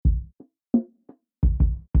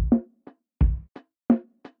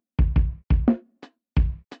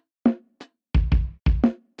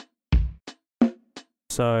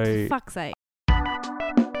So For fuck's sake.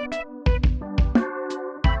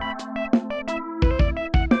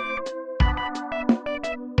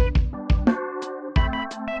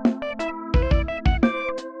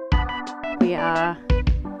 We are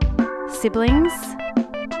siblings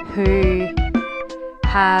who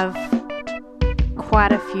have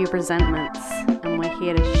quite a few resentments, and we're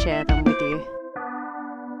here to share them with you.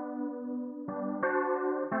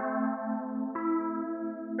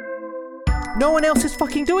 no one else is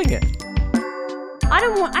fucking doing it. I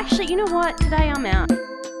don't want... Actually, you know what? Today I'm out.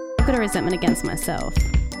 I've got a resentment against myself.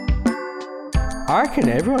 I reckon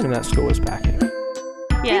everyone in that school was backing.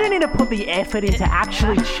 Yeah. You don't need to put the effort into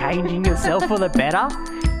actually changing yourself for the better.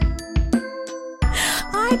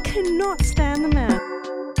 I cannot stand the man.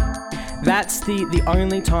 That's the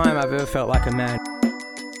only time I've ever felt like a man.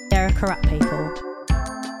 There are corrupt people.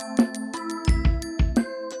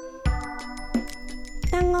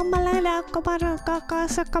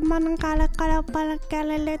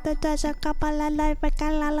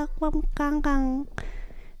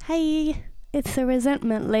 Hey, it's the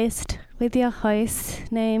resentment list with your hosts,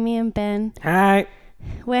 Naomi and Ben. Hey.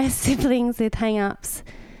 We're siblings with hang-ups.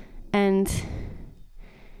 And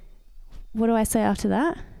what do I say after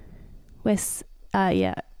that? We're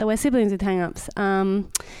siblings with hang-ups.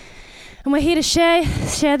 And we're here to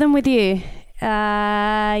share them with you.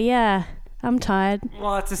 I'm tired.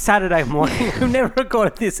 Well, it's a Saturday morning. We've never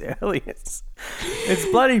recorded this early. It's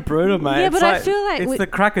bloody brutal, mate. Yeah, it's but I feel like it's the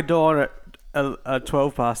crack of dawn at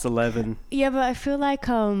 12 past 11. Yeah, but I feel like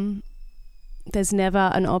there's never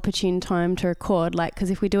an opportune time to record. Like, because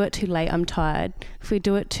if we do it too late, I'm tired. If we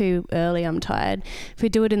do it too early, I'm tired. If we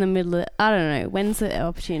do it in the middle of, I don't know. When's the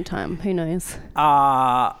opportune time? Who knows?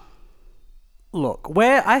 Look,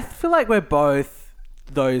 I feel like we're both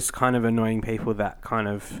those kind of annoying people that kind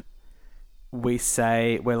of we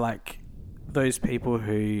say we're like those people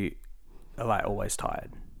who are like always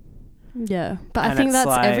tired. Yeah, but And I think it's that's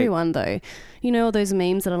like- everyone though. You know all those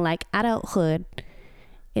memes that are like adulthood.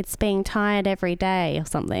 It's being tired every day or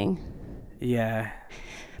something. Yeah.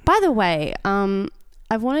 By the way,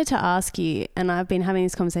 I've wanted to ask you, and I've been having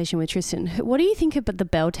this conversation with Tristan. What do you think about the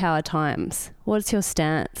Bell Tower Times? What's your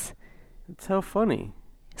stance? It's so funny.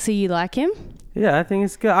 So you like him? Yeah, I think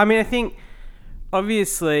it's good. I mean, I think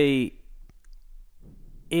obviously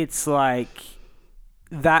it's like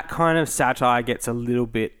that kind of satire gets a little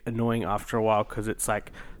bit annoying after a while because it's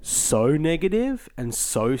like so negative and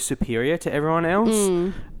so superior to everyone else.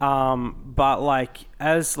 But like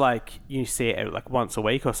as like you see it like once a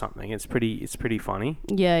week or something, it's pretty funny.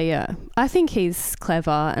 Yeah. I think he's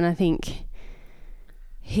clever, and I think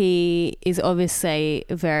he is obviously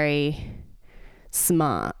very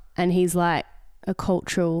smart, and he's like a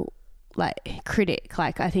cultural like critic.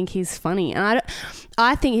 Like I think he's funny, and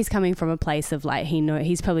I think he's coming from a place of like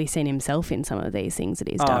he's probably seen himself in some of these things that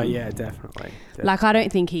he's done. Oh yeah, definitely. Like I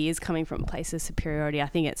don't think he is coming from a place of superiority. I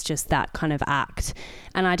think it's just that kind of act,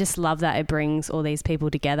 and I just love that it brings all these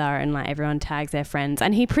people together and like everyone tags their friends,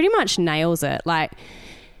 and he pretty much nails it. Like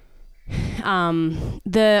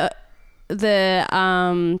the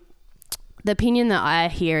opinion that I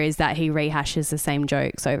hear is that he rehashes the same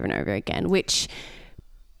jokes over and over again, which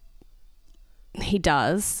he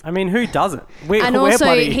does. I mean, who doesn't? And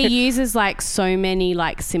also he uses like so many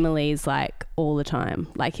like similes like all the time.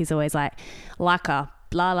 Like he's always like a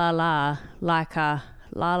blah la la, like a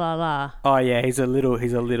la la la. Oh yeah, he's a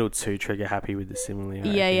little too trigger happy with the simile.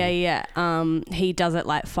 Yeah. He does it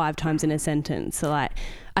like 5 times in a sentence. So like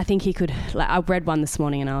I think he could like I read one this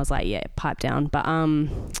morning and I was like, yeah, pipe down. But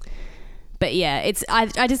yeah, it's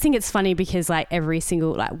I just think it's funny because like every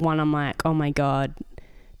single like one I'm like, oh my God,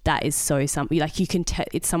 that is so something. Like you can tell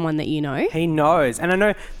it's someone that you know. He knows. And I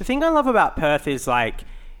know the thing I love about Perth is like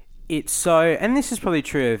it's so, and this is probably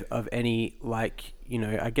true of any like, you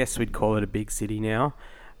know, I guess we'd call it a big city now,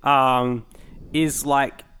 is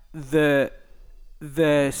like the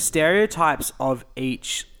stereotypes of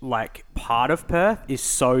each like part of Perth is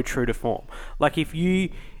so true to form. Like if you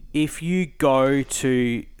go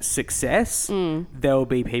to Success, there'll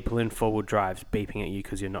be people in 4-wheel drives beeping at you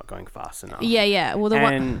because you're not going fast enough. Yeah. Well,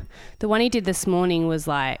 the one he did this morning was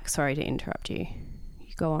like, sorry to interrupt you.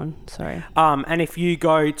 You go on. Sorry. And if you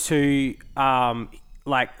go to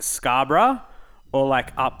like Scarborough or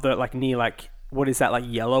like up the like near like what is that like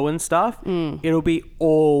Yellow and stuff, it'll be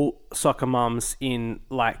all soccer mums in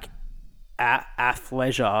like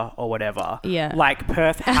athleisure or whatever. Yeah. Like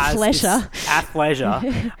Perth has athleisure.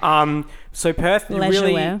 So Perth Leisure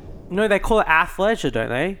really wear. No, they call it athleisure, don't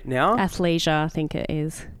they? Now? Athleisure, I think it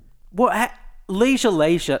is. What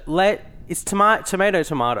leisure. It's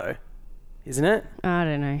tomato. Isn't isn't it? I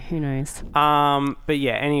don't know. Who knows? But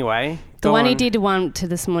yeah, anyway. The one he did one to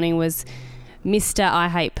this morning was Mr. I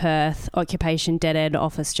hate Perth, occupation dead end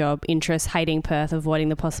office job, interest hating Perth, avoiding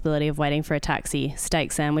the possibility of waiting for a taxi,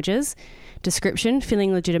 steak sandwiches. Description,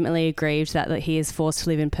 feeling legitimately aggrieved that he is forced to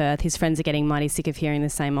live in Perth. His friends are getting mighty sick of hearing the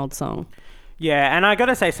same old song. Yeah, and I got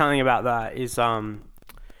to say something about that is, do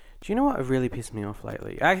you know what really pissed me off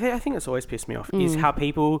lately? I think it's always pissed me off, is how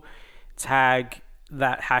people tag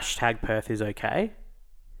that hashtag Perth is okay.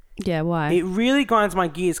 Yeah, why? It really grinds my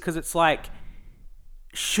gears because it's like,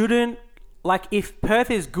 if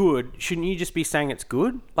Perth is good, shouldn't you just be saying it's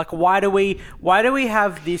good? Like, why do we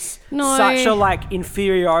have this such a like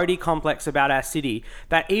inferiority complex about our city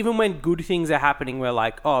that even when good things are happening, we're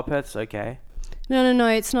like, oh, Perth's okay. No,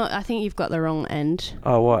 it's not. I think you've got the wrong end.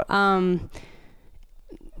 Oh, what?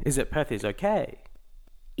 Is it Perth is okay?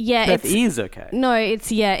 Yeah, Perth is okay. No,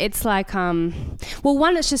 it's like well,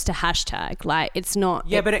 one, it's just a hashtag. Like, it's not.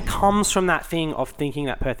 Yeah, but it comes from that thing of thinking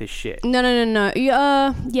that Perth is shit. No.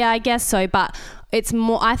 Yeah, I guess so, but it's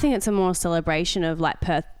more. I think it's a more celebration of like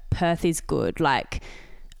Perth is good. Like,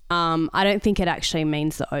 I don't think it actually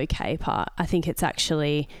means the okay part. I think it's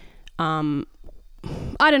actually.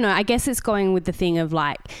 I don't know. I guess it's going with the thing of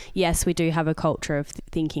like, yes, we do have a culture of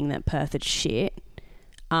thinking that Perth is shit,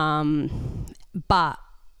 but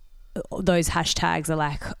those hashtags are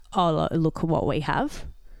like, oh, look at what we have.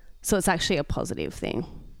 So it's actually a positive thing.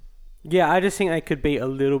 Yeah, I just think they could be a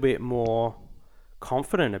little bit more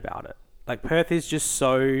confident about it. Like, Perth is just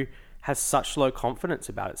has such low confidence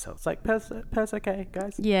about itself. It's like, Perth's okay,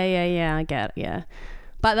 guys. Yeah, I get it, yeah.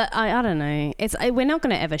 But I don't know. We're not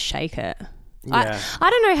going to ever shake it. Yeah. I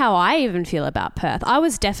don't know how I even feel about Perth. I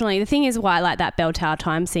was definitely... The thing is why I like that Bell Tower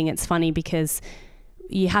Times thing, it's funny because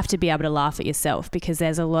you have to be able to laugh at yourself because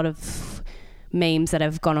there's a lot of memes that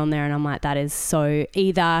have gone on there and I'm like, that is so...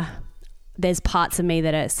 Either there's parts of me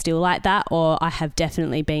that are still like that or I have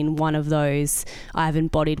definitely been one of those... I have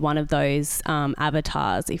embodied one of those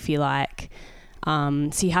avatars, if you like.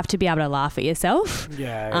 So you have to be able to laugh at yourself.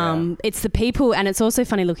 Yeah. It's the people... And it's also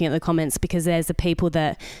funny looking at the comments because there's the people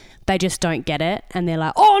that... They just don't get it and they're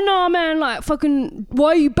like, oh no man, like fucking why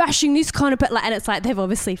are you bashing this kind of and it's like they've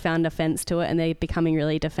obviously found offense to it and they're becoming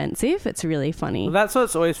really defensive. It's really funny. Well, that's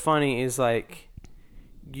what's always funny is like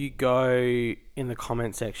you go in the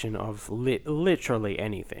comment section of literally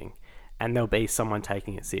anything and there'll be someone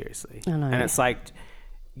taking it seriously. I know. And it's like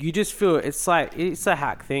you just feel it's like it's a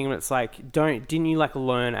hack thing but it's like didn't you like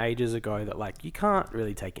learn ages ago that like you can't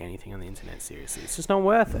really take anything on the internet seriously. It's just not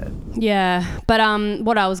worth it. Yeah, but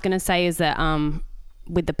what I was going to say is that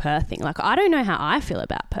with the Perth thing, like I don't know how I feel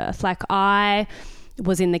about Perth. Like I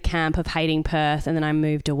was in the camp of hating Perth and then I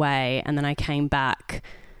moved away and then I came back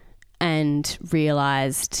and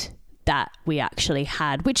realised that we actually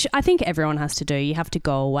had, which I think everyone has to do. You have to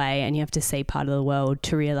go away and you have to see part of the world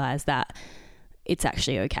to realise that it's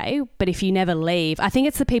actually okay. But if you never leave, I think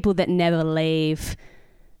it's the people that never leave.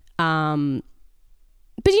 But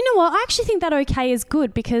you know what? I actually think that okay is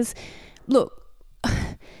good because, look,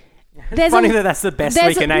 it's funny that's the best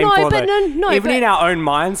we can name for though. Even in our own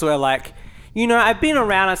minds, we're like, you know, I've been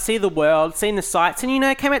around, I see the world, seen the sights, and you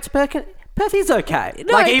know, came out to Perth is okay.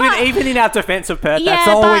 No, like even in our defense of Perth, that's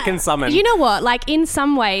all we can summon. You know what? Like in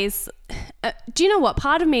some ways, do you know what?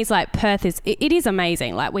 Part of me is like Perth is it is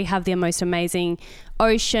amazing. Like we have the most amazing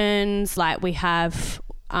oceans. Like we have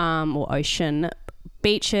ocean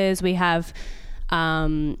beaches. We have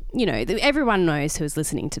you know, everyone knows who's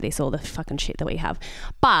listening to this all the fucking shit that we have.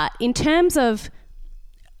 But in terms of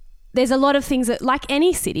there's a lot of things that, like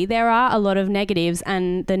any city, there are a lot of negatives,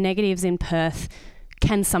 and the negatives in Perth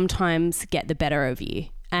can sometimes get the better of you.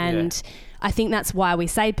 And I think that's why we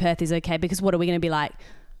say Perth is okay, because what are we going to be like?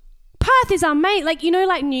 Perth is our mate. Like, you know,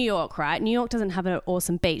 like New York, right? New York doesn't have an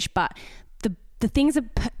awesome beach, but the things of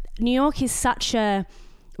New York is such a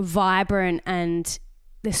vibrant and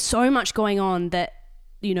there's so much going on that,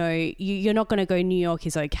 you know, you're not going to go New York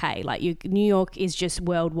is okay. Like New York is just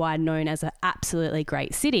worldwide known as an absolutely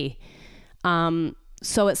great city.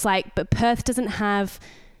 So it's like, but Perth doesn't have...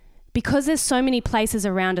 Because there's so many places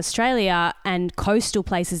around Australia and coastal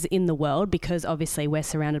places in the world, because obviously we're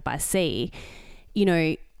surrounded by sea, you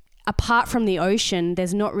know, apart from the ocean,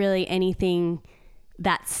 there's not really anything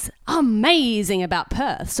that's amazing about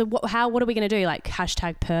Perth. So what are we going to do? Like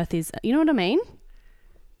hashtag Perth is, you know what I mean?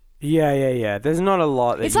 Yeah. There's not a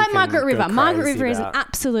lot. That it's like Margaret River. Margaret River is an about.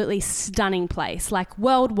 Absolutely stunning place. Like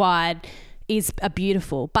worldwide is a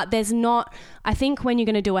beautiful, but there's not, I think when you're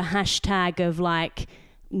going to do a hashtag of like,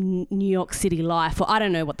 New York City life, or I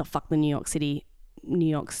don't know what the fuck the New York City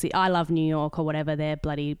I love New York or whatever their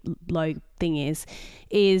bloody low thing is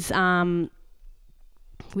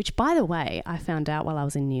which, by the way, I found out while I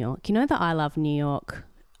was in New York. You know the I Love New York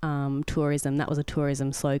tourism? That was a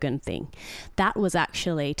tourism slogan thing. That was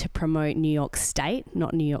actually to promote New York State,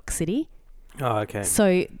 not New York City. Oh, okay.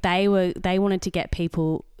 So they wanted to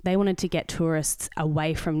get tourists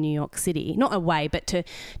away from New York City, not away, but to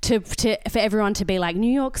for everyone to be like,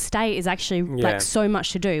 New York State is actually like so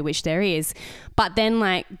much to do, which there is. But then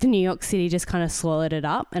like the New York City just kind of swallowed it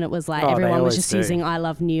up, and it was like everyone was just using I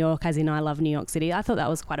Love New York as in I Love New York City. I thought that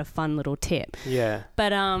was quite a fun little tip. Yeah.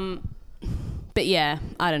 But yeah,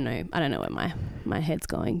 I don't know where my head's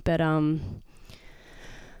going. But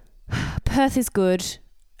Perth is good.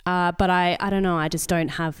 But I don't know. I just don't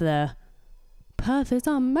have the Perth is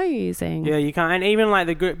amazing. Yeah, you can't. And even like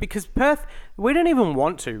the good, because Perth, we don't even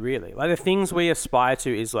want to really. Like the things we aspire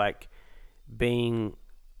to is like being,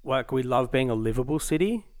 like we love being a livable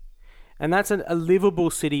city. And that's a livable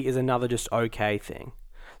city is another just okay thing.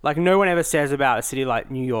 Like no one ever says about a city like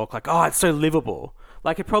New York, like, oh, it's so livable.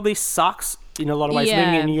 Like it probably sucks in a lot of ways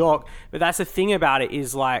living in New York. But that's the thing about it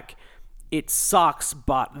is like, it sucks,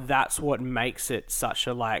 but that's what makes it such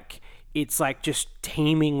a like, it's like just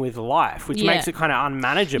teeming with life, which makes it kind of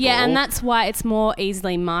unmanageable. Yeah, and that's why it's more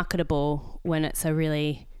easily marketable when it's a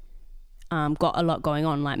really got a lot going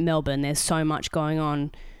on, like Melbourne. There's so much going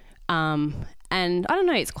on. And I don't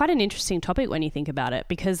know, it's quite an interesting topic when you think about it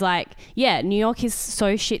because like, yeah, New York is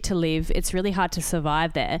so shit to live. It's really hard to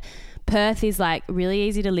survive there. Perth is like really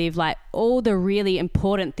easy to live. Like all the really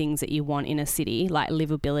important things that you want in a city, like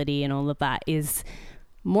livability and all of that, is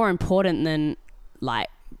more important than like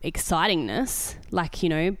excitingness, like, you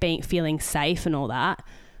know, feeling safe and all that.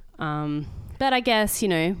 But I guess, you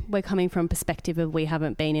know, we're coming from perspective of we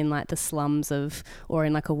haven't been in like the slums of or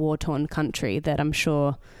in like a war-torn country that I'm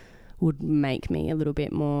sure would make me a little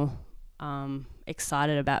bit more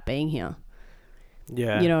excited about being here.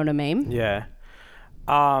 Yeah. You know what I mean? Yeah.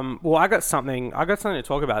 Well, I got something to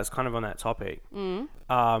talk about. It's kind of on that topic.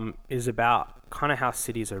 Is about kind of how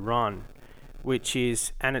cities are run, which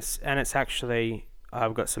is, and it's actually,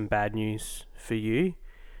 I've got some bad news for you.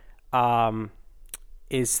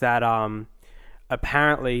 Is that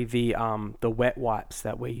apparently the wet wipes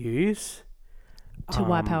that we use to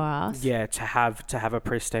wipe our ass. Yeah, to have a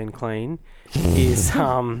pristine clean is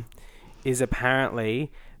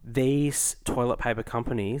apparently these toilet paper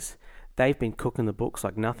companies. They've been cooking the books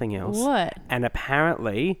like nothing else. What? And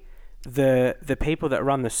apparently, the people that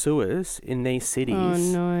run the sewers in these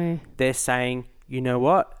cities, they're saying, you know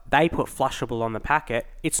what? They put flushable on the packet.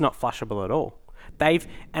 It's not flushable at all.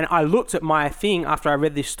 And I looked at my thing after I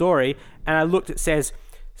read this story, and I looked, it says,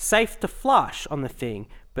 safe to flush on the thing.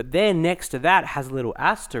 But then next to that has a little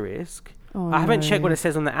asterisk. I haven't checked what it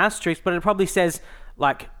says on the asterisk, but it probably says,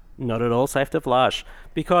 like, not at all safe to flush.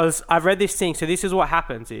 Because I've read this thing. So this is what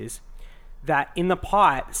happens is, that in the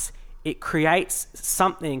pipes, it creates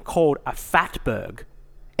something called a fatberg.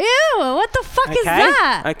 Ew, what the fuck is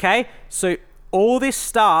that? Okay, so all this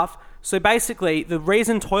stuff, so basically the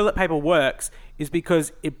reason toilet paper works is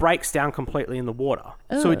because it breaks down completely in the water.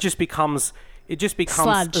 Ew. So it just becomes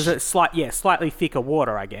sludge. Slightly thicker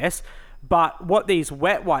water, I guess. But what these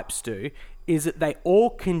wet wipes do is that they all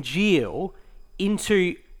congeal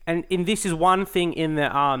into, and this is one thing in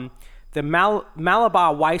the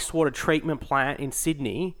Malabar wastewater treatment plant in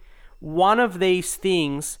Sydney, one of these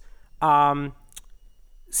things,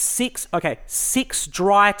 6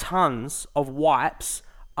 dry tons of wipes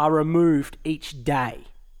are removed each day.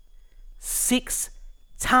 6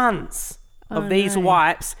 tons of these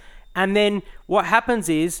wipes. And then what happens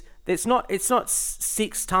is, it's not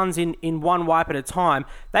 6 tons in one wipe at a time.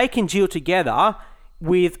 They congeal together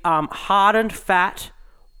with hardened fat,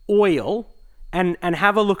 oil, and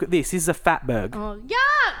have a look at this. This is a fatberg. Oh,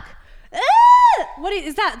 yuck! What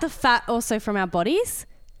is that? The fat also from our bodies?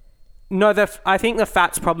 No, I think the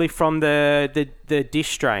fat's probably from the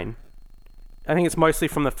dish drain. I think it's mostly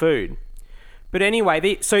from the food. But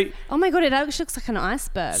anyway, oh my god, it actually looks like an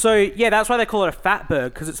iceberg. So yeah, that's why they call it a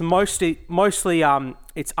fatberg, because it's mostly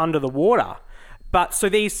it's under the water. But so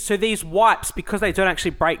these wipes, because they don't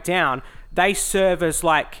actually break down, they serve as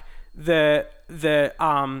like they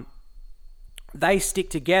stick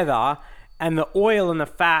together, and the oil and the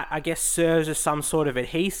fat, I guess, serves as some sort of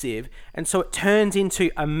adhesive, and so it turns into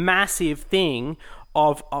a massive thing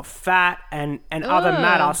of fat and other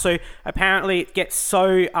matter. So apparently it gets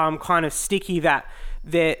so kind of sticky that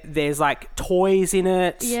there's like toys in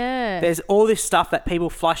it. Yeah. There's all this stuff that people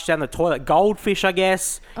flush down the toilet. Goldfish, I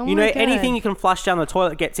guess. Oh you my know, God. anything you can flush down the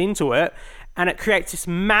toilet gets into it, and it creates this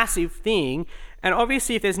massive thing. And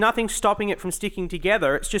obviously, if there's nothing stopping it from sticking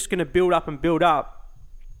together, it's just going to build up and build up.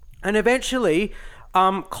 And eventually,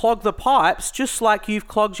 clog the pipes just like you've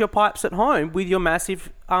clogged your pipes at home with your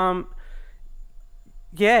massive.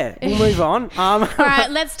 Yeah, we'll move on. All right,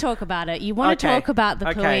 let's talk about it. You want to talk about the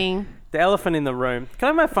pooing? The elephant in the room. Can I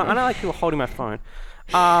have my phone? I don't like people holding my phone.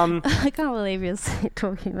 I can't believe you're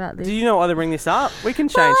talking about this. Do you know why they bring this up? We can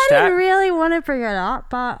change I tack. didn't really want to bring it up,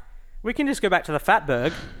 but We can just go back to the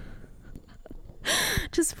Fatberg.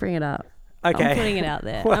 just bring it up. Okay. I'm putting it out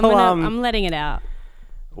there. Well, I'm letting it out.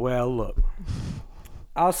 Well, look.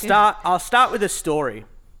 I'll start with a story.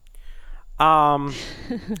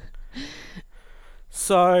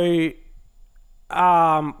 So,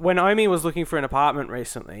 when Omi was looking for an apartment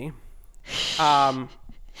recently,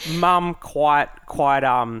 Mum quite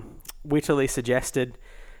wittily suggested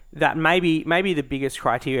that maybe the biggest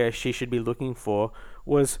criteria she should be looking for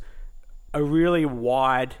was a really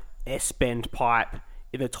wide S-bend pipe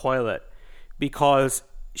in the toilet, because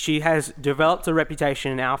she has developed a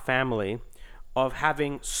reputation in our family of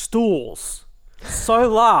having stools so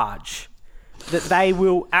large that they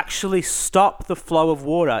will actually stop the flow of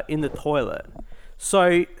water in the toilet.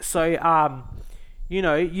 So you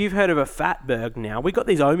know, you've heard of a Fatberg now. We got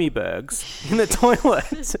these Omi-bergs in the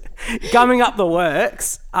toilet, gumming up the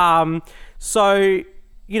works. So,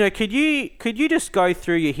 you know, could you just go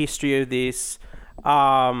through your history of this?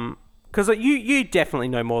 Because you definitely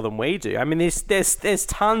know more than we do. I mean, there's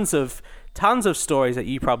tons of stories that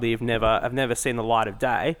you probably have never seen the light of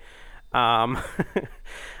day.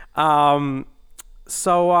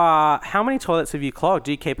 So how many toilets have you clogged?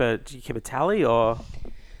 Do you keep a tally or?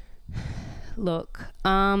 Look,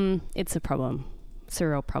 it's a problem. It's a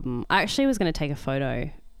real problem. I actually was going to take a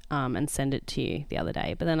photo and send it to you the other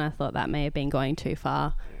day, but then I thought that may have been going too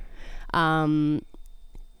far. Yeah,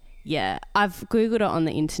 I've Googled it on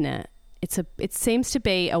the internet. It seems to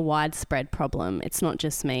be a widespread problem. It's not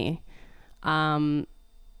just me. My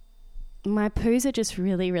poos are just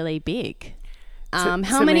really, really big.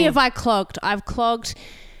 How many have I clogged? I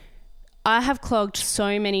have clogged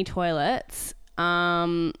so many toilets.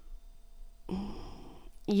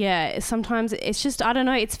 Yeah, sometimes it's just, I don't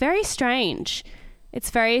know. It's very strange. I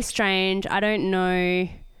don't know.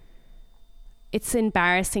 It's an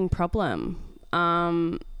embarrassing problem.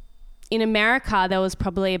 In America, there was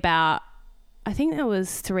probably about, I think there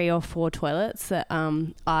was 3 or 4 toilets that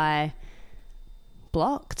I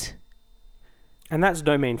blocked. And that's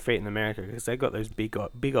no mean feat in America, because they got those big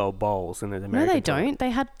old bowls in the American. No, they toilet. don't. They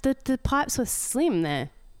had the pipes were slim there.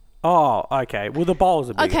 Oh, okay. Well, the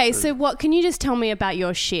bowls are big. Okay, so what can you just tell me about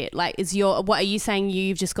your shit? Like, what are you saying?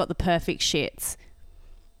 You've just got the perfect shits.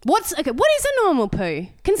 What is a normal poo?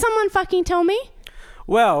 Can someone fucking tell me?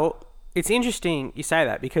 Well, it's interesting you say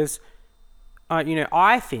that, because you know,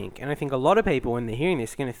 I think a lot of people, when they're hearing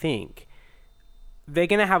this, are going to think they're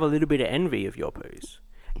going to have a little bit of envy of your poos.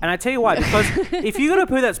 And I tell you why, because if you got a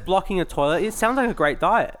poo that's blocking a toilet, it sounds like a great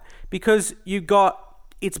diet, because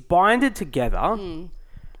it's binded together.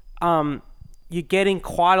 You're getting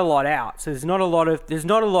quite a lot out, so there's not a lot of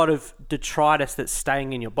detritus that's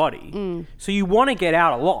staying in your body. So you want to get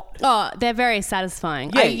out a lot. Oh, they're very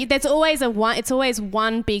satisfying. Yeah. It's always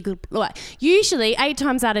one big. Usually, 8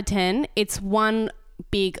 times out of 10, it's one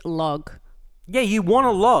big log. Yeah, you want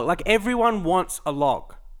a log. Like, everyone wants a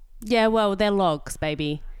log. Yeah, well, they're logs,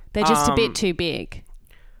 baby. They're just a bit too big.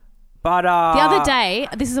 But the other day,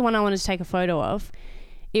 this is the one I wanted to take a photo of.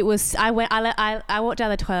 It was, I walked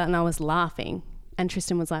down the toilet and I was laughing, and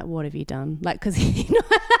Tristan was like, "What have you done?" Like, because he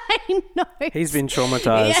knows. He's been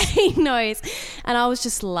traumatized. Yeah, he knows. And I was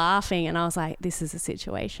just laughing, and I was like, "This is a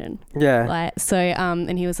situation." Yeah. Like, so,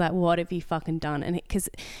 and he was like, "What have you fucking done?" And because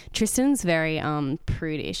Tristan's very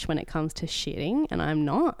prudish when it comes to shitting, and I'm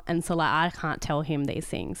not, and so like I can't tell him these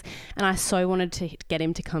things, and I so wanted to get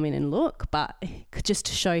him to come in and look, but just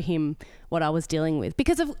to show him what I was dealing with,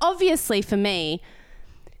 because obviously for me,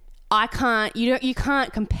 you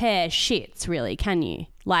can't compare shits, really, can you?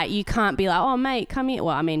 Like, you can't be like, "Oh, mate, come here."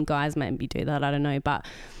 Well, I mean, guys maybe do that, I don't know, but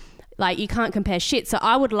like, you can't compare shit. So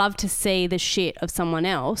I would love to see the shit of someone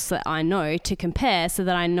else that I know to compare, so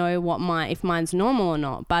that I know if mine's normal or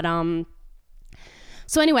not. But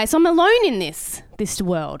so anyway, so I'm alone in this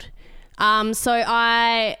world. So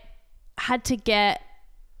I had to get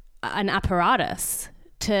an apparatus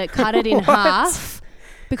to cut it in half,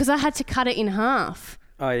 because I had to cut it in half.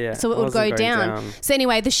 Oh, yeah. So it would go down. So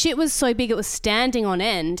anyway, the shit was so big it was standing on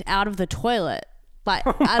end out of the toilet. Like,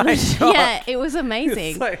 yeah, it was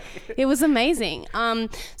amazing. It was amazing.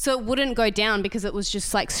 So it wouldn't go down because it was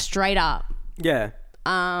just like straight up. Yeah.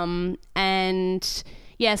 And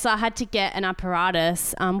yeah, so I had to get an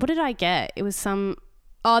apparatus. What did I get? It was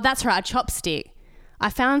that's right, a chopstick. I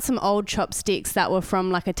found some old chopsticks that were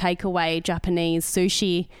from like a takeaway Japanese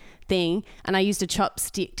sushi thing, and I used a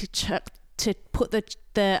chopstick to put the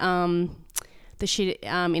shit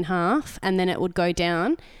in half, and then it would go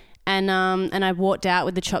down. And I walked out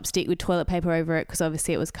with the chopstick with toilet paper over it because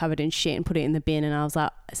obviously it was covered in shit, and put it in the bin. And I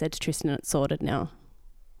said to Tristan, it's sorted now.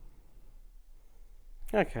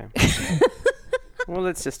 Okay. Well,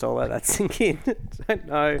 let's just all let that sink in. I don't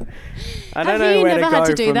know. I don't know where to go from there. Have you never had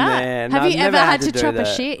to do that? Have you ever had to chop a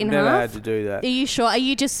shit in half? Never had to do that. Are you sure? Are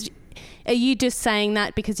you just saying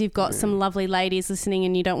that because you've got some lovely ladies listening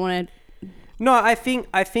and you don't want to? No, I think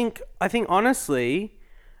honestly,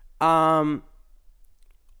 I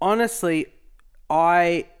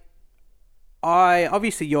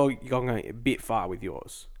obviously you're going a bit far with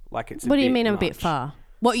yours. Like it's. What do you mean I'm a bit far?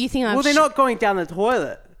 What you think? Well, they're not going down the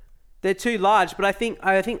toilet. They're too large. But I think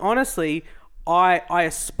honestly, I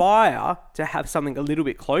aspire to have something a little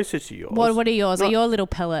bit closer to yours. What are yours? Are your little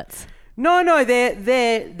pellets? No,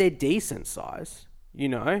 they're decent size. You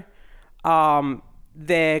know,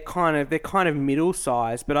 they're kind of middle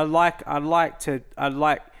size. But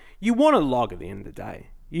you want a log at the end of the day.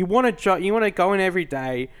 You want to go in every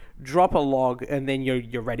day, drop a log, and then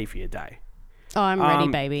you're ready for your day. Oh, I'm ready,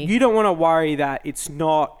 baby. You don't want to worry that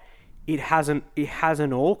it hasn't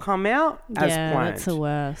all come out as planned. Yeah, that's the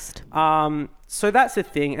worst. So that's the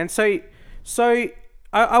thing. And so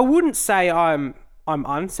I wouldn't say I'm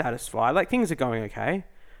unsatisfied. Like, things are going okay.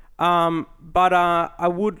 But I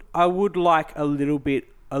would like a little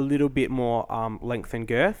bit more length and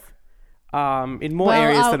girth in more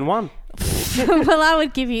areas than one. Well, I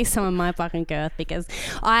would give you some of my fucking girth because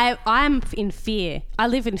I'm in fear. I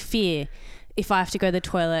live in fear if I have to go to the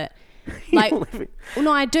toilet. Like,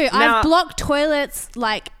 no, I do. Now, I've blocked toilets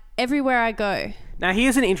like everywhere I go. Now,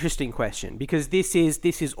 here's an interesting question, because this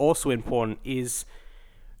is also important. Is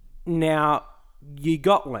now you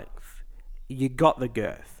got length, you got the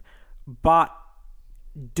girth, but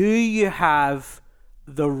do you have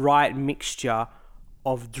the right mixture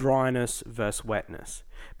of dryness versus wetness?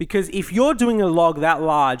 Because if you're doing a log that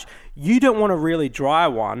large, you don't want a really dry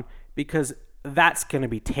one, because that's going to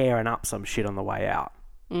be tearing up some shit on the way out.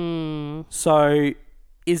 So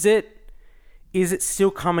is it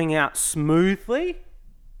still coming out smoothly,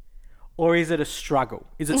 or is it a struggle?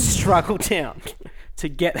 Is it struggle down to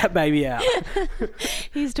get that baby out?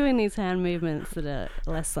 He's doing these hand movements that are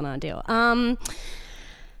less than ideal. I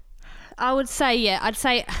would say, yeah, I'd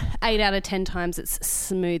say 8 out of 10 times it's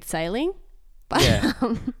smooth sailing. But, Yeah.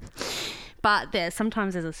 But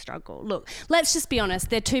sometimes there's a struggle. Look, let's just be honest.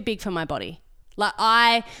 They're too big for my body. Like,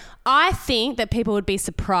 I think that people would be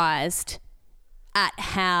surprised at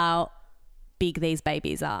how big these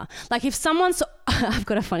babies are. Like, if someone's... I've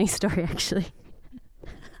got a funny story, actually.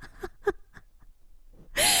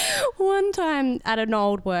 One time at an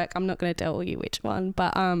old work, I'm not going to tell you which one,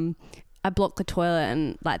 but I blocked the toilet,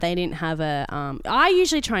 and like they didn't have a... I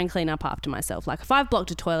usually try and clean up after myself. Like, if I've blocked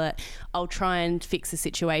a toilet, I'll try and fix the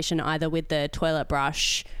situation either with the toilet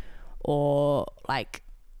brush or like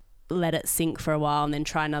let it sink for a while and then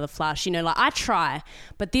try another flush. You know, like, I try,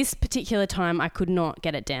 but this particular time I could not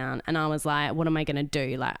get it down, and I was like, what am I going to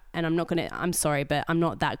do? Like, and I'm sorry, but I'm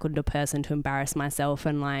not that good a person to embarrass myself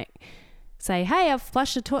and like say, hey, I've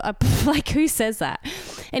flushed the toilet. Like, who says that?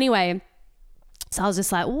 Anyway, so I was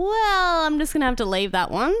just like, well, I'm just going to have to leave that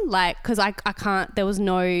one. Like, because I can't, there was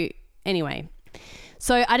no, anyway.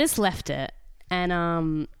 So I just left it,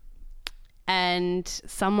 and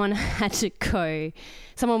someone had to go,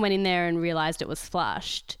 someone went in there and realised it was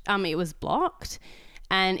flushed. It was blocked,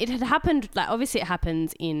 and it had happened, like, obviously it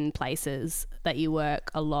happens in places that you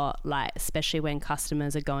work a lot, like, especially when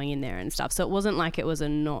customers are going in there and stuff. So it wasn't like it was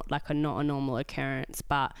not a normal occurrence,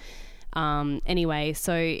 but anyway,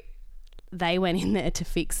 so they went in there to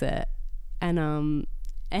fix it, and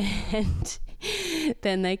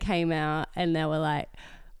then they came out and they were like,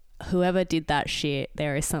 whoever did that shit,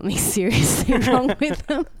 there is something seriously wrong with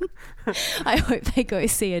them. I hope they go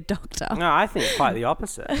see a doctor. No, I think quite the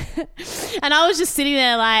opposite. And I was just sitting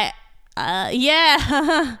there like,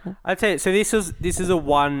 yeah. I tell you, so this is a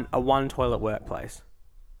one toilet workplace.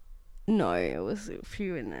 No, it was a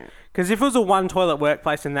few in there. Because if it was a one toilet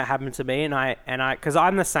workplace and that happened to me, and I, because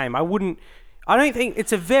I'm the same, I don't think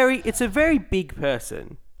it's a very big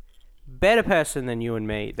person, better person than you and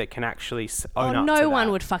me that can actually own up to that. No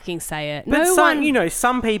one would fucking say it. But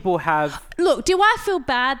some people have. Look, do I feel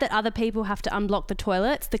bad that other people have to unblock the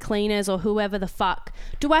toilets, the cleaners or whoever the fuck?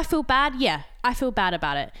 Do I feel bad? Yeah, I feel bad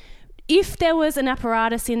about it. If there was an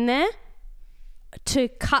apparatus in there to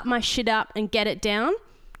cut my shit up and get it down,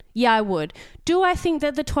 Yeah, I would. Do I think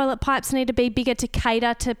that the toilet pipes need to be bigger to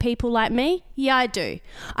cater to people like me? Yeah, I do.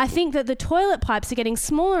 I think that the toilet pipes are getting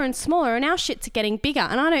smaller and smaller and our shits are getting bigger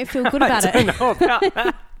and I don't feel good about I don't know about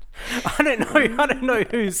that. I don't know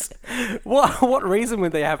what reason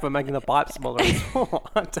would they have for making the pipe smaller and smaller.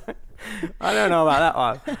 I don't know about that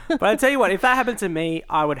one. But I tell you what, if that happened to me,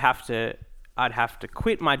 I'd have to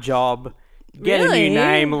quit my job, get a Really? new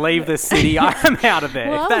name, leave the city. I'm out of there.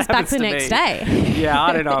 Well, If I that was back happens the to next me- day. Yeah,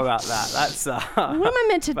 I don't know about that. That's What am I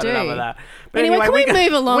meant to but do? enough of that. But Anyway, can we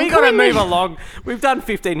move along? We Can got to we move move- along. We've done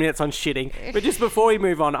 15 minutes on shitting, but just before we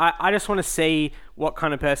move on, I just want to see what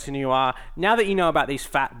kind of person you are. Now that you know about these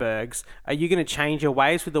fatbergs, are you going to change your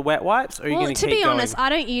ways with the wet wipes, or are you Well, going to keep be going? honest, I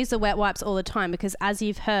don't use the wet wipes all the time because, as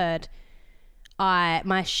you've heard, my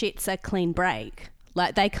shits are clean break.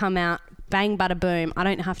 Like they come out bang, bada, boom. I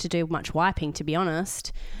don't have to do much wiping, to be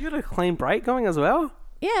honest. You got a clean break going as well?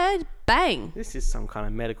 Yeah, bang. This is some kind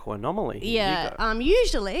of medical anomaly. Yeah,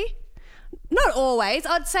 usually, not always.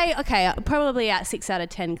 I'd say probably at 6 out of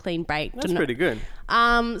 10 clean break. That's pretty good.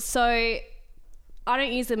 So I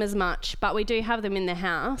don't use them as much, but we do have them in the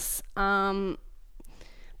house. The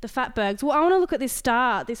fatbergs. Well, I want to look at this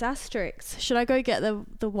star, this asterisk. Should I go get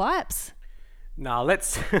the wipes? No, let's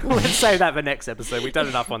save that for next episode. We've done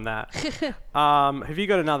enough on that. Have you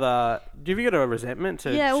got a resentment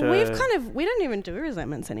to? Yeah, well, to... we don't even do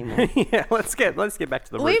resentments anymore. Yeah, let's get back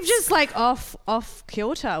to the roots. We've just like off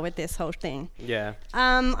kilter with this whole thing. Yeah.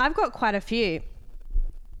 I've got quite a few.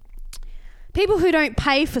 People who don't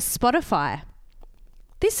pay for Spotify.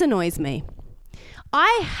 This annoys me.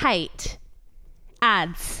 I hate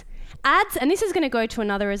ads. Ads, and this is going to go to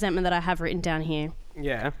another resentment that I have written down here.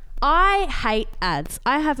 Yeah. I hate ads.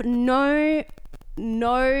 I have no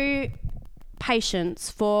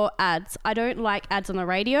patience for ads. I don't like ads on the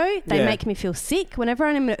radio. They make me feel sick. Whenever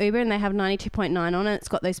I'm in an Uber and they have 92.9 on it, it's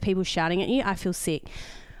got those people shouting at you, I feel sick.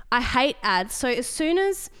 I hate ads. So as soon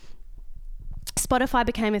as Spotify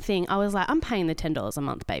became a thing, I was like, I'm paying the $10 a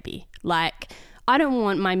month, baby. Like, I don't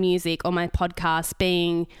want my music or my podcast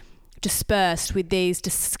being dispersed with these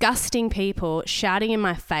disgusting people shouting in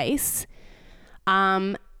my face.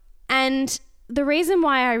 And the reason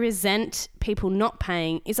why I resent people not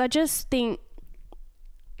paying is I just think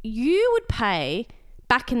you would pay,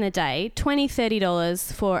 back in the day, $20,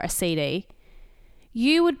 $30 for a CD.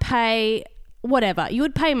 You would pay whatever. You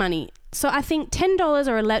would pay money. So I think $10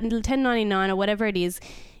 or $10.99 or whatever it is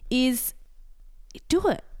do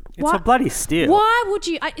it. It's a bloody steal. Why would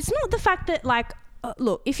you? It's not the fact that, like,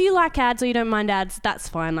 look, if you like ads or you don't mind ads, that's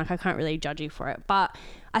fine. Like, I can't really judge you for it. But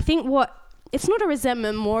I think it's not a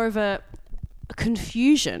resentment, more of a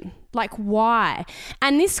confusion. Like, why?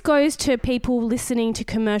 And this goes to people listening to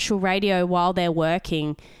commercial radio while they're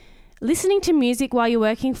working. Listening to music while you're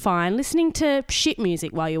working, fine. Listening to shit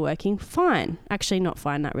music while you're working, fine. Actually, not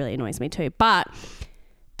fine. That really annoys me too. But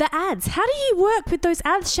the ads, how do you work with those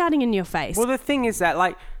ads shouting in your face? Well, the thing is that,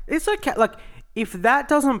 like, it's okay. Like, if that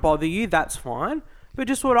doesn't bother you, that's fine. But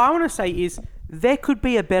just what I want to say is there could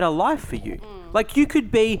be a better life for you. Like, you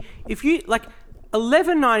could be, if you, like,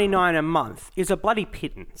 $11.99 a month is a bloody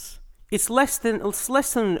pittance. It's less than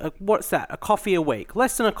what's that? A coffee a week.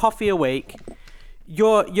 Less than a coffee a week.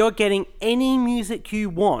 You're getting any music you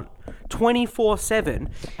want 24/7,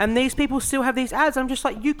 and these people still have these ads. I'm just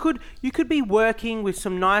like, you could be working with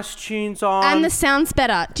some nice tunes on, and the sound's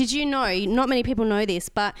better. Did you know? Not many people know this,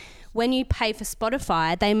 but when you pay for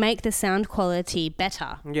Spotify, they make the sound quality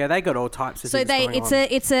better. Yeah, they got all types of so things going on.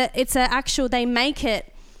 it's a actual. They make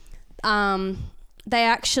it. They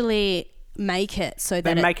actually make it so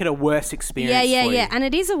that they make it a worse experience. Yeah, and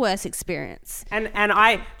it is a worse experience. And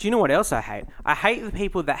do you know what else I hate? I hate the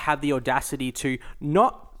people that have the audacity to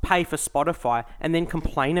not pay for Spotify and then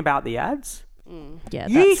complain about the ads. Yeah,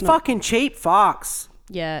 you fucking cheap fucks.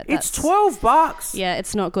 Yeah, it's $12. Yeah,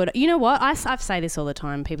 it's not good. You know what? I say this all the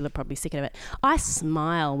time. People are probably sick of it. I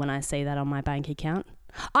smile when I see that on my bank account.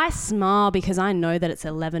 I smile because I know that it's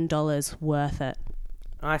 $11 worth it.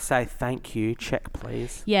 I say thank you. Check,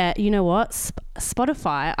 please. Yeah, you know what?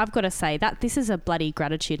 Spotify, I've got to say that this is a bloody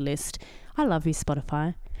gratitude list. I love you,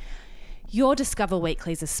 Spotify. Your Discover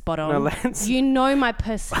Weeklies are spot on. No, you know my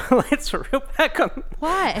person. Let's reel back on.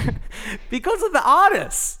 Why? Because of the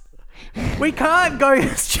artists. We can't go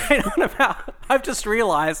straight on about. I've just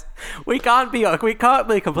realised we can't be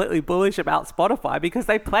completely bullish about Spotify because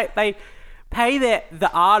they pay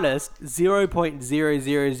the artist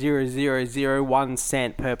 0.00001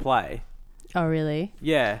 cent per play. Oh, really?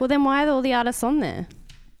 Yeah. Well, then why are all the artists on there?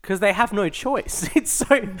 Because they have no choice. It's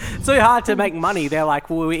so hard to make money. They're like,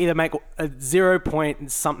 well, we either make a 0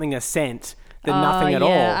 point something a cent than nothing at all.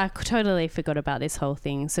 Yeah, I totally forgot about this whole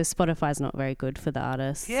thing. So Spotify's not very good for the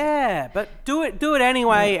artists. Yeah, but do it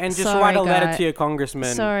anyway, and just write a letter to your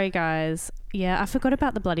congressman. Sorry, guys. Yeah, I forgot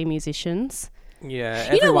about the bloody musicians.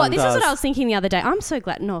 Yeah, you know what? This does. is what I was thinking the other day. I'm so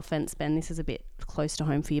glad. No offense, Ben. This is a bit close to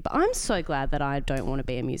home for you, but I'm so glad that I don't want to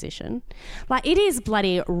be a musician. Like, it is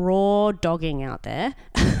bloody raw dogging out there.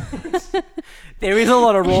 There is a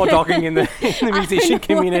lot of raw dogging in the musician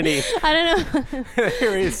community. I don't know.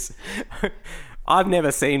 There is. I've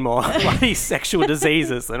never seen more bloody sexual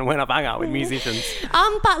diseases than when I've hung out with musicians.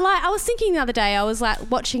 But like, I was thinking the other day, I was like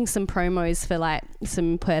watching some promos for like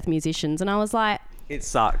some Perth musicians, and I was like, it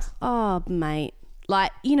sucks. oh, mate.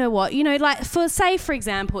 Like, you know what? You know, like, for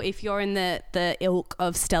example, if you're in the ilk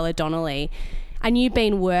of Stella Donnelly and you've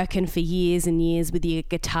been working for years and years with your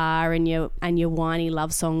guitar and your whiny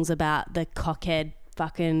love songs about the cockhead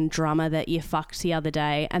fucking drummer that you fucked the other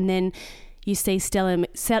day, and then you see Stella Donnelly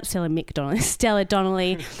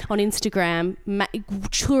on Instagram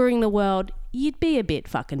touring the world, you'd be a bit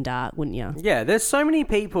fucking dark, wouldn't you? Yeah, there's so many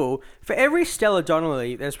people. For every Stella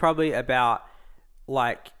Donnelly, there's probably about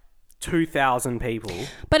like 2,000 people.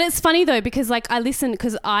 But it's funny though, because like I listen,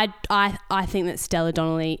 because I think that Stella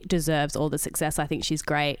Donnelly deserves all the success. I think she's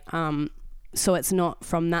great. So it's not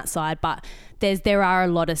from that side, but there are a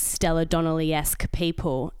lot of Stella Donnelly-esque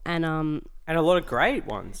people, and a lot of great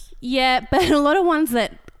ones. Yeah, but a lot of ones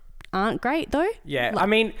that aren't great though. Yeah, I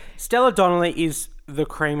mean, Stella Donnelly is the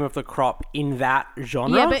cream of the crop in that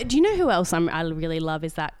genre. Yeah, but do you know who else I really love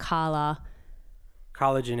is that Carla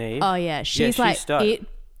Genevieve. Oh yeah, she's like stoked.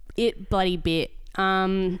 it bloody bit.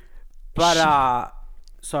 Sorry,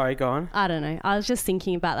 go on. I don't know. I was just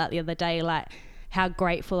thinking about that the other day, like how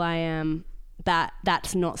grateful I am that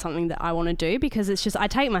that's not something that I want to do, because it's just, I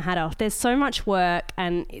take my hat off. There's so much work,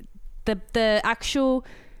 and the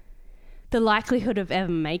likelihood of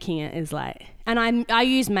ever making it is like, and I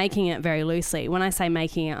use making it very loosely. When I say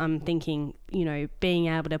making it, I'm thinking, you know, being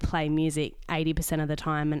able to play music 80% of the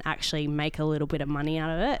time and actually make a little bit of money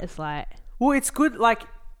out of it. It's like, well, it's good. Like,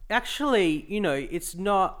 actually, you know, it's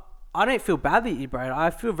not, I don't feel bad that you, Brad.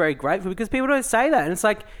 I feel very grateful, because people don't say that. And it's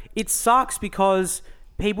like, it sucks because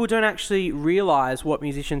people don't actually realize what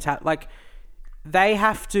musicians have. Like, they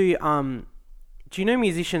have to, do you know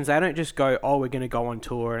musicians, they don't just go, oh, we're going to go on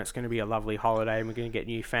tour and it's going to be a lovely holiday and we're going to get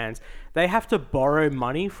new fans. They have to borrow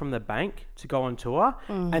money from the bank to go on tour,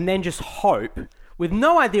 and then just hope, with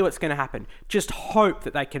no idea what's going to happen, just hope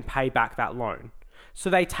that they can pay back that loan. So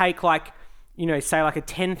they take like, you know, say like a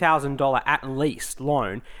 $10,000 at least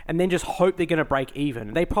loan, and then just hope they're going to break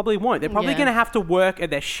even. They probably won't. They're probably going to have to work at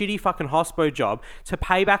their shitty fucking hospo job to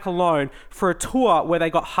pay back a loan for a tour where they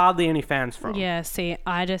got hardly any fans from. Yeah, see,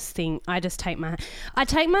 I take my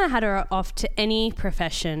hat off to any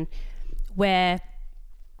profession where,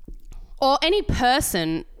 or any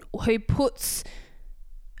person who puts,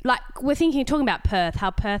 like, talking about Perth,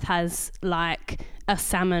 how Perth has like a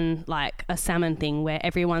salmon thing where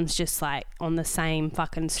everyone's just like on the same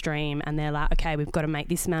fucking stream, and they're like, okay, we've got to make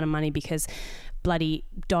this amount of money because bloody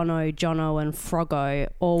Dono, Jono and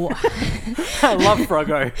Froggo all... I love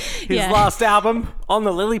Froggo. His last album, On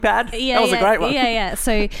the Lily Pad. Yeah, that was a great one. Yeah.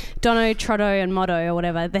 So Dono, Trotto and Motto, or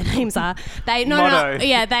whatever their names are. They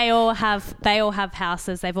all have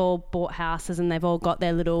houses. They've all bought houses, and they've all got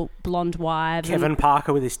their little blonde wives. Kevin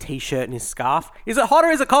Parker with his t-shirt and his scarf. Is it hot or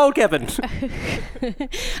is it cold, Kevin?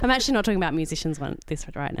 I'm actually not talking about musicians this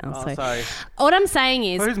right now. Oh, so sorry. What I'm saying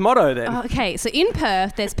is... Who's Motto then? Okay, so in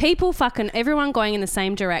Perth, there's people everyone going in the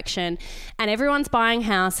same direction, and everyone's buying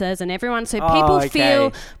houses, and everyone... So people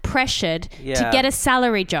feel pressured to get a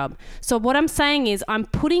salary job. So what I'm saying is I'm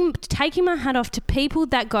taking my hat off to people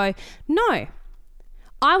that go, no,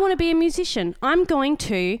 I want to be a musician. I'm going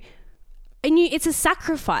to... And it's a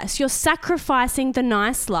sacrifice. You're sacrificing the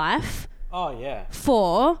nice life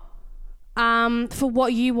for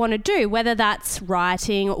what you want to do, whether that's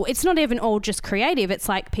writing, or it's not even all just creative. It's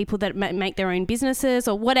like people that make their own businesses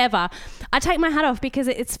or whatever. I take my hat off because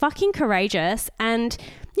it's fucking courageous, and,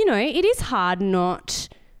 you know, it is hard not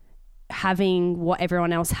having what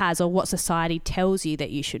everyone else has or what society tells you that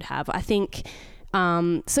you should have. I think...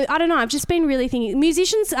 so I don't know, I've just been really thinking,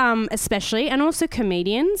 musicians especially, and also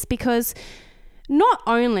comedians, because not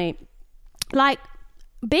only, like,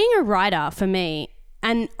 being a writer for me,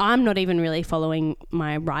 and I'm not even really following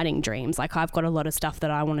my writing dreams. Like, I've got a lot of stuff that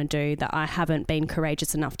I want to do that I haven't been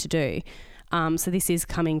courageous enough to do. So this is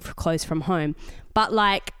coming close from home. But,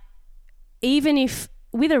 like, even if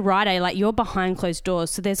with a writer, like, you're behind closed doors,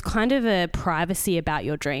 so there's kind of a privacy about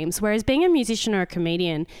your dreams. Whereas being a musician or a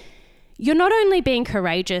comedian, you're not only being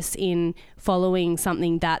courageous in following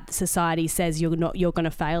something that society says you're going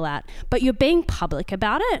to fail at, but you're being public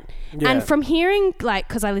about it. Yeah. And from hearing, like,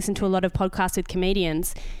 because I listen to a lot of podcasts with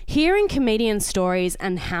comedians, hearing comedian stories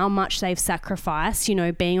and how much they've sacrificed, you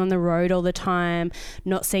know, being on the road all the time,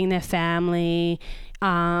 not seeing their family,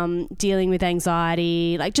 dealing with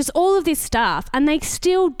anxiety, like just all of this stuff, and they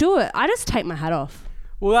still do it. I just take my hat off.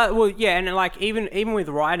 Well, yeah, and like even with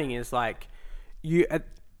writing is like you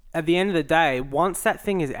at the end of the day, once that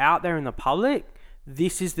thing is out there in the public,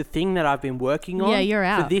 this is the thing that I've been working on. Yeah, you're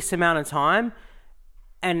out for this amount of time,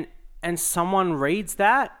 and someone reads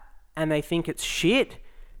that and they think it's shit.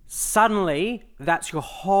 Suddenly, that's your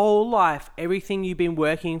whole life, everything you've been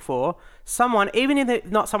working for. Someone, even if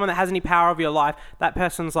it's not someone that has any power over your life, that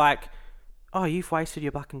person's like, "Oh, you've wasted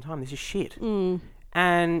your fucking time. This is shit."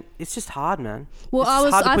 And it's just hard, man. Well,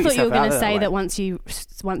 I thought you were going to say that once you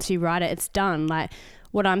write it, it's done. Like,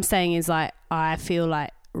 what I'm saying is, like, I feel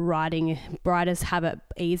like writers have it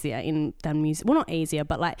easier than music. Well, not easier,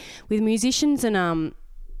 but like with musicians and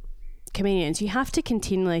comedians, you have to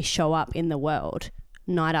continually show up in the world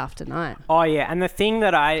night after night. Oh yeah, and the thing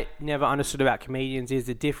that I never understood about comedians is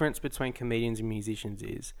the difference between comedians and musicians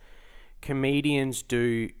is comedians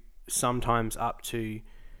do sometimes up to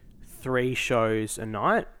 3 shows a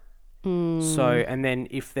night. So, and then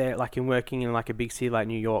if they're like working in like a big city like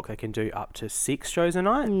New York, they can do up to 6 shows a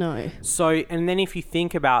night. No. So, and then if you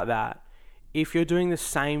think about that, if you're doing the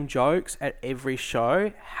same jokes at every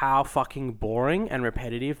show, how fucking boring and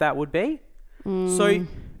repetitive that would be. So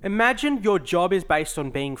imagine your job is based on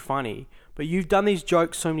being funny, but you've done these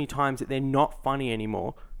jokes so many times that they're not funny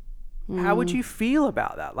anymore. How would you feel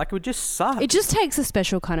about that? Like, it would just suck. It just takes a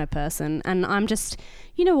special kind of person. And I'm just,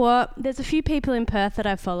 you know what? There's a few people in Perth that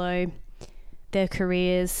I follow, their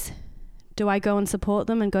careers. Do I go and support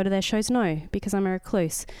them and go to their shows? No, because I'm a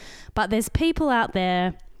recluse. But there's people out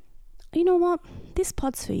there, you know what? This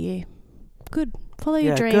pod's for you. Good. Follow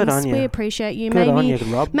your dreams. Good on you. We appreciate you. Good on you,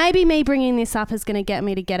 Rob. Maybe me bringing this up is going to get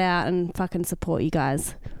me to get out and fucking support you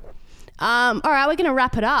guys. All right, we're going to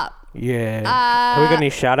wrap it up. Yeah. Have we got any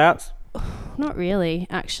shout outs? Not really,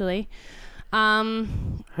 actually. Who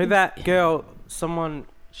that girl, someone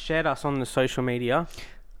shared us on the social media.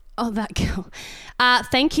 Oh, that girl.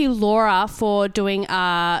 Thank you, Laura, for doing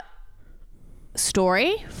a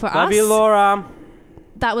story for us. Love you, Laura.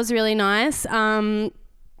 That was really nice.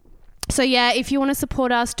 So, yeah, if you want to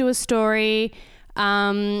support us, do a story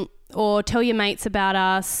or tell your mates about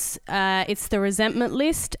us. It's the resentment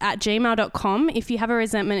list at gmail.com. If you have a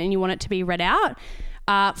resentment and you want it to be read out,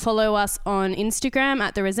 follow us on Instagram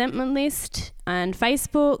at the resentment list and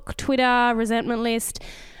Facebook, Twitter, resentment list.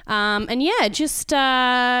 And yeah, just,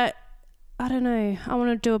 I don't know. I want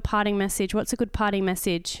to do a parting message. What's a good parting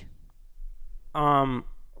message? Why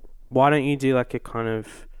don't you do like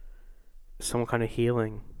some kind of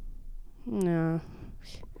healing? No.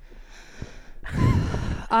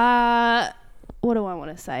 What do I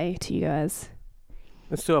want to say to you guys?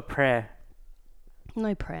 Let's do a prayer.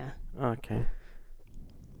 No prayer. Okay.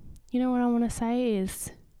 You know what I want to say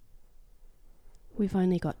is we've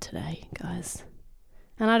only got today, guys.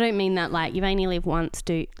 And I don't mean that like you've only lived once,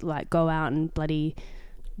 go out and bloody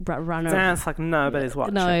run around. Sounds like nobody's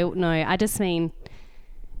watching. No, I just mean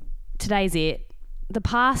today's it. The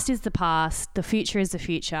past is the past. The future is the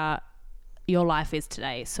future. Your life is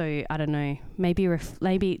today. So I don't know.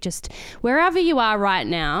 Maybe just wherever you are right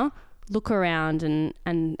now, look around and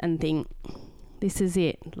think, this is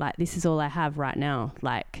it. Like, this is all I have right now.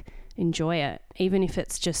 Like, enjoy it. Even if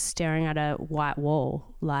it's just staring at a white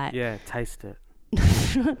wall. Like, yeah, taste it.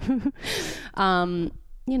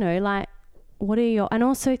 You know, like, and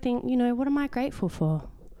also think, you know, what am I grateful for?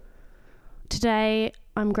 Today,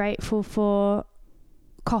 I'm grateful for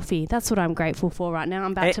coffee. That's what I'm grateful for right now.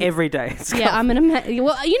 I'm about to every day. Yeah, I'm gonna.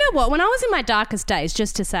 Well, you know what? When I was in my darkest days,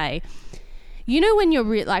 just to say, you know, when you're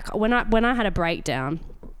when I had a breakdown,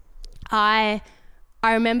 I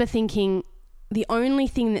remember thinking the only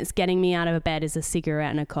thing that's getting me out of bed is a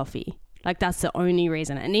cigarette and a coffee. Like, that's the only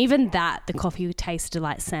reason. And even that, the coffee tasted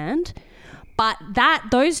like sand. But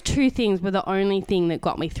those two things were the only thing that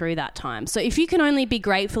got me through that time. So if you can only be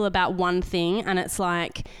grateful about one thing, and it's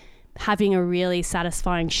like having a really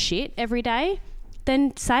satisfying shit every day,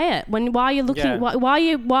 then say it. While you're looking,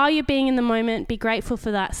 while you're being in the moment, be grateful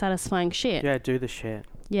for that satisfying shit. Yeah, do the shit.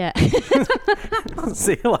 Yeah.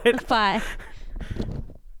 See you later. Bye.